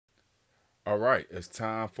All right, it's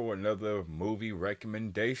time for another movie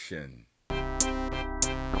recommendation.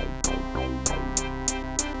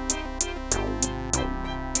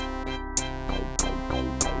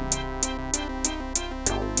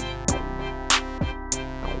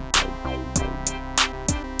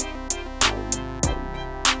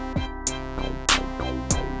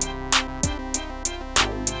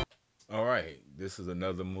 All right, this is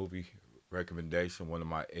another movie recommendation, one of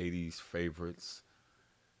my 80s favorites.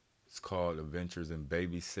 It's called Adventures in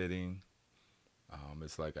Babysitting.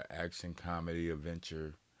 It's like an action comedy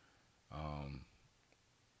adventure, um,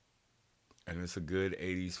 and it's a good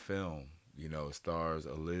 80s film. You know, it stars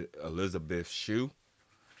Elisabeth Shue,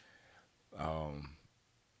 um,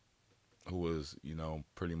 who was,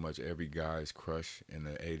 pretty much every guy's crush in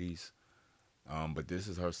the 80s. But this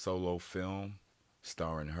is her solo film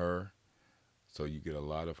starring her. So you get a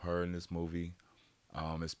lot of her in this movie.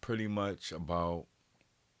 It's pretty much about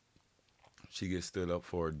she gets stood up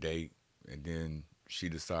for a date, and then she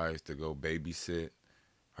decides to go babysit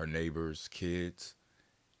her neighbor's kids,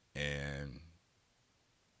 and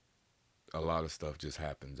a lot of stuff just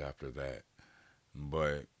happens after that.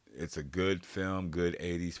 But it's a good film, good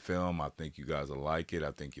 80s film. I think you guys will like it.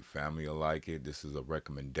 I think your family will like it. This is a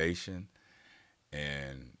recommendation,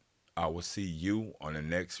 and I will see you on the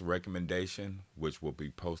next recommendation, which will be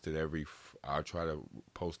posted I'll try to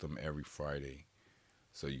post them every Friday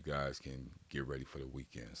so you guys can get ready for the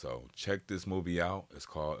weekend. So check this movie out. It's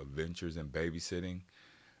called Adventures in Babysitting.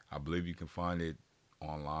 I believe you can find it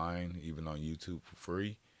online, even on YouTube for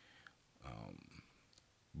free. Um,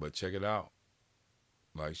 but check it out.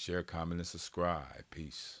 Like, share, comment, and subscribe.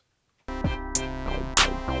 Peace.